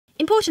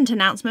Important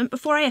announcement,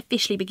 before I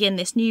officially begin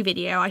this new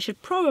video, I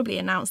should probably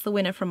announce the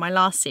winner from my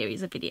last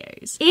series of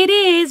videos. It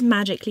is,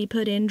 magically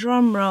put in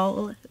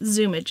drumroll,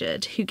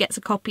 Zumajud, who gets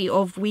a copy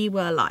of We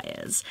Were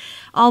Liars.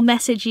 I'll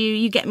message you,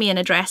 you get me an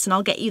address, and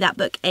I'll get you that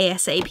book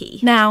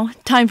ASAP. Now,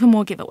 time for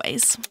more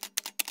giveaways.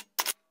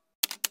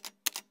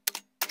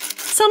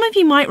 Some of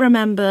you might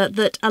remember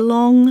that a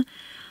long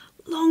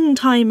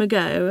time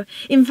ago,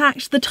 in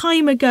fact the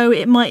time ago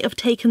it might have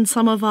taken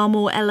some of our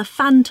more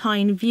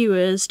elephantine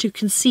viewers to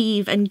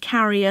conceive and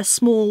carry a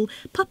small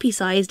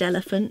puppy-sized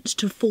elephant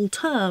to full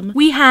term,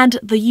 we had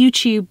the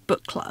YouTube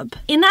book club.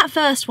 In that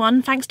first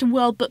one, thanks to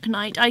World Book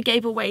Night, I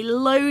gave away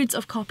loads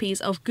of copies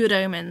of Good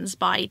Omens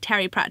by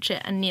Terry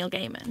Pratchett and Neil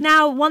Gaiman.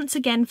 Now, once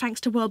again, thanks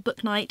to World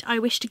Book Night, I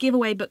wish to give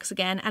away books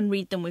again and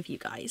read them with you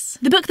guys.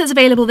 The book that's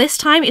available this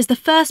time is the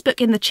first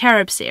book in the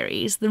Cherub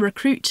series, The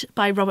Recruit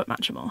by Robert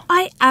Mutchamore.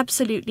 I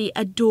absolutely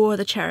adore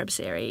the Cherub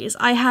series.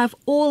 I have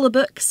all the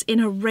books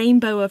in a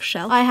rainbow of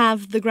shelf. I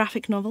have the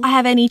graphic novel. I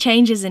have any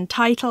changes in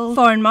title,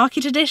 foreign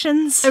market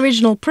editions,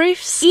 original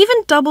proofs, even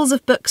doubles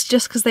of books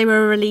just because they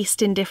were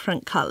released in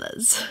different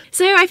colours.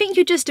 So I think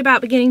you're just about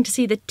beginning to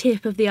see the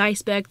tip of the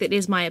iceberg that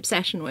is my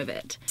obsession with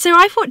it. So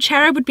I thought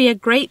Cherub would be a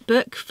great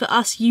book for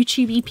us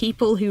YouTubey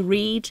people who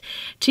read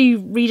to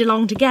read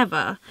along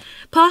together.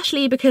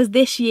 Partially because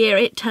this year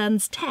it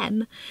turns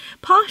 10,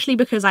 partially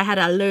because I had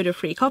a load of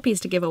free copies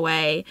to give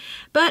away,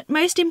 but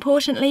most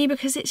importantly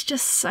because it's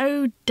just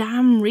so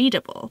damn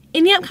readable.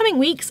 In the upcoming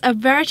weeks, a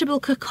veritable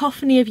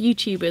cacophony of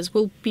YouTubers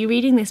will be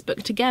reading this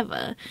book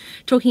together,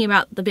 talking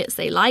about the bits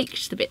they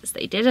liked, the bits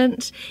they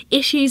didn't,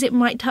 issues it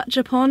might touch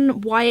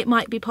upon, why it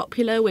might be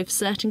popular with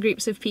certain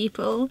groups of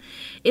people.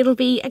 It'll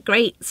be a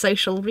great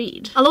social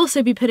read. I'll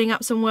also be putting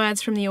up some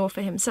words from the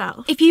author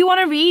himself. If you want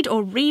to read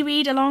or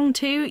reread along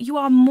too, you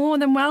are more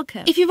than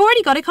welcome. If you've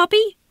already got a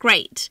copy,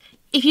 great.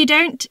 If you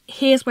don't,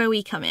 here's where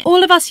we come in.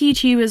 All of us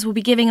YouTubers will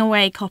be giving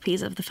away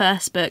copies of the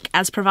first book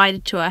as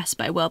provided to us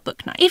by World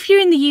Book Night. If you're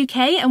in the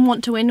UK and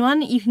want to win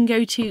one, you can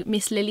go to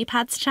Miss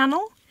Lilypad's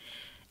channel,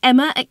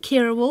 Emma at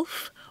Kira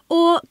Wolf,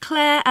 or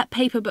Claire at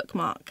Paper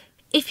Bookmark.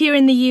 If you're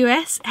in the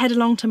US, head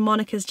along to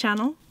Monica's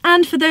channel.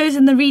 And for those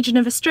in the region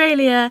of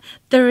Australia,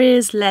 there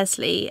is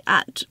Leslie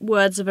at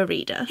Words of a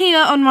Reader.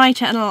 Here on my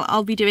channel,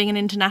 I'll be doing an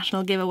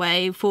international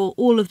giveaway for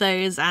all of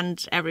those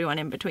and everyone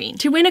in between.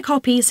 To win a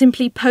copy,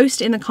 simply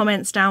post in the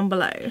comments down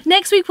below.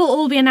 Next week we'll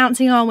all be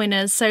announcing our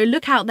winners, so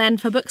look out then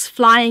for books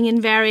flying in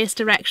various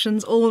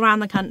directions all around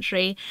the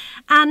country,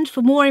 and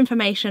for more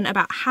information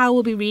about how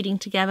we'll be reading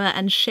together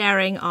and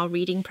sharing our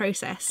reading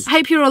process. I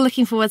hope you're all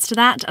looking forwards to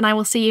that, and I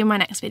will see you in my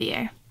next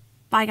video.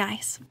 Bye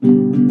guys.